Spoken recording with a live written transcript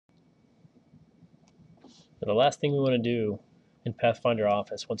Now, the last thing we want to do in Pathfinder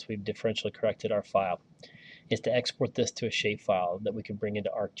Office once we've differentially corrected our file is to export this to a shapefile that we can bring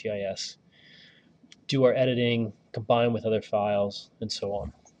into ArcGIS, do our editing, combine with other files, and so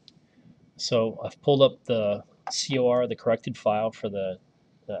on. So I've pulled up the COR, the corrected file for the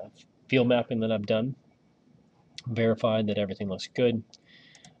field mapping that I've done, verified that everything looks good,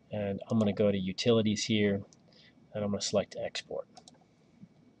 and I'm going to go to Utilities here, and I'm going to select Export.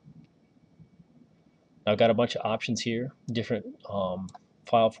 Now I've got a bunch of options here, different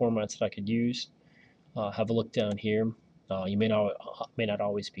file formats that I could use. Have a look down here. You may not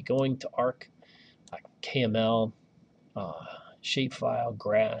always be going to ARC, KML, shapefile,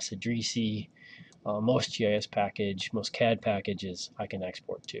 GRASS, Adrisi, most GIS package, most CAD packages I can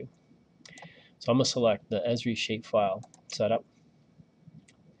export to. So I'm going to select the Esri shapefile setup.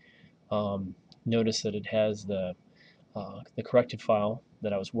 Notice that it has the corrected file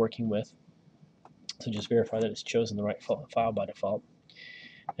that I was working with. So just verify that it's chosen the right file by default.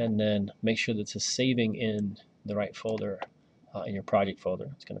 And then make sure that it's saving in the right folder in your project folder.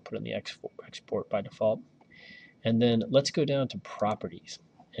 It's going to put in the export by default. And then let's go down to properties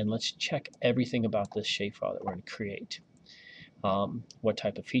and let's check everything about this shapefile that we're going to create. What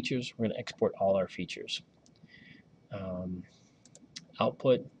type of features? We're going to export all our features.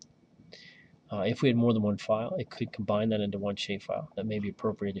 Output. If we had more than one file, it could combine that into one shapefile. That may be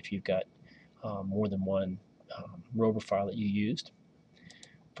appropriate if you've got more than one rover file that you used.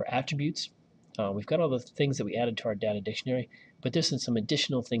 For attributes, we've got all the things that we added to our data dictionary, but there's some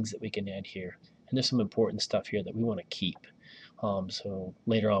additional things that we can add here. And there's some important stuff here that we want to keep. So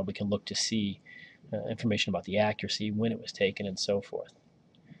later on we can look to see information about the accuracy, when it was taken, and so forth.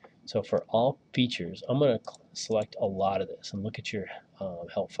 So for all features, I'm going to select a lot of this and look at your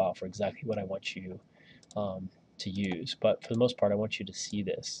help file for exactly what I want you to use. But for the most part, I want you to see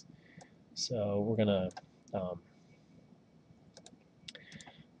this. So we're going to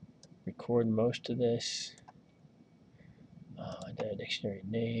record most of this. Data dictionary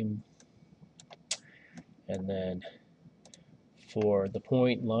name. And then for the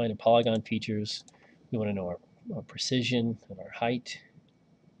point, line, and polygon features, we want to know our precision and our height.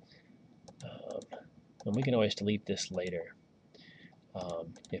 And we can always delete this later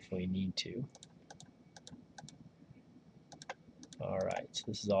if we need to. Alright, so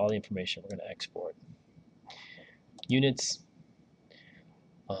this is all the information we're going to export. Units,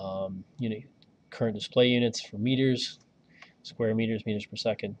 current display units for meters, square meters, meters per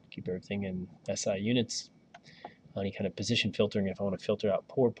second. Keep everything in SI units. Any kind of position filtering, if I want to filter out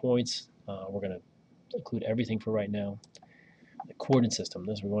poor points, we're going to include everything for right now. The coordinate system,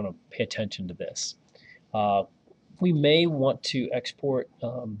 we want to pay attention to this. We may want to export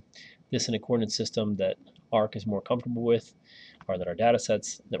this in a coordinate system that ARC is more comfortable with, or that our data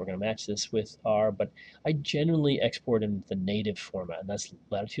sets that we're going to match this with are, but I generally export in the native format, and that's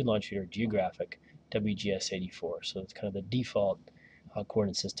latitude, longitude, or geographic WGS84. So it's kind of the default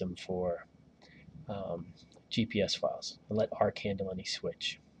coordinate system for GPS files, and let ARC handle any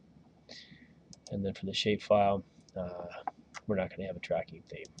switch. And then for the shapefile, we're not going to have a tracking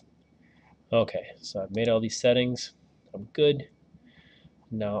theme. Okay, so I've made all these settings. I'm good.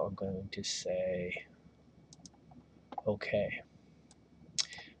 Now I'm going to say OK.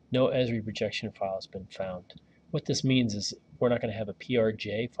 No Esri projection file has been found. What this means is we're not going to have a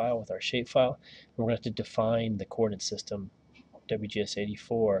PRJ file with our shapefile. We're going to have to define the coordinate system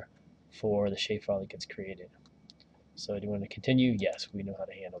WGS84 for the shapefile that gets created. So do you want to continue? Yes, we know how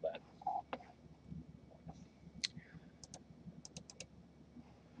to handle that.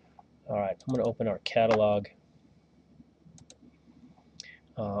 All right, I'm going to open our catalog.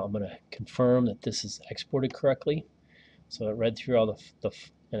 I'm going to confirm that this is exported correctly. So it read through all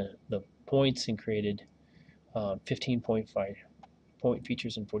the points and created 15.5 point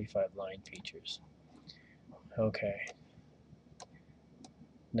features and 45 line features. Okay.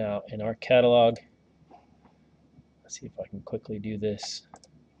 Now in our catalog, let's see if I can quickly do this.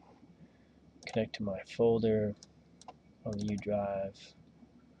 Connect to my folder on the U drive.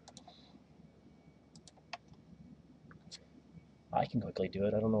 I can quickly do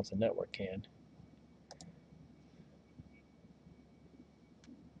it. I don't know if the network can.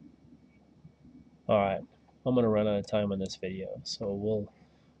 All right, I'm going to run out of time on this video, so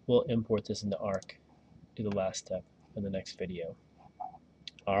we'll import this into ARC, do the last step in the next video.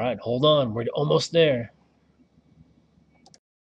 All right, hold on, we're almost there.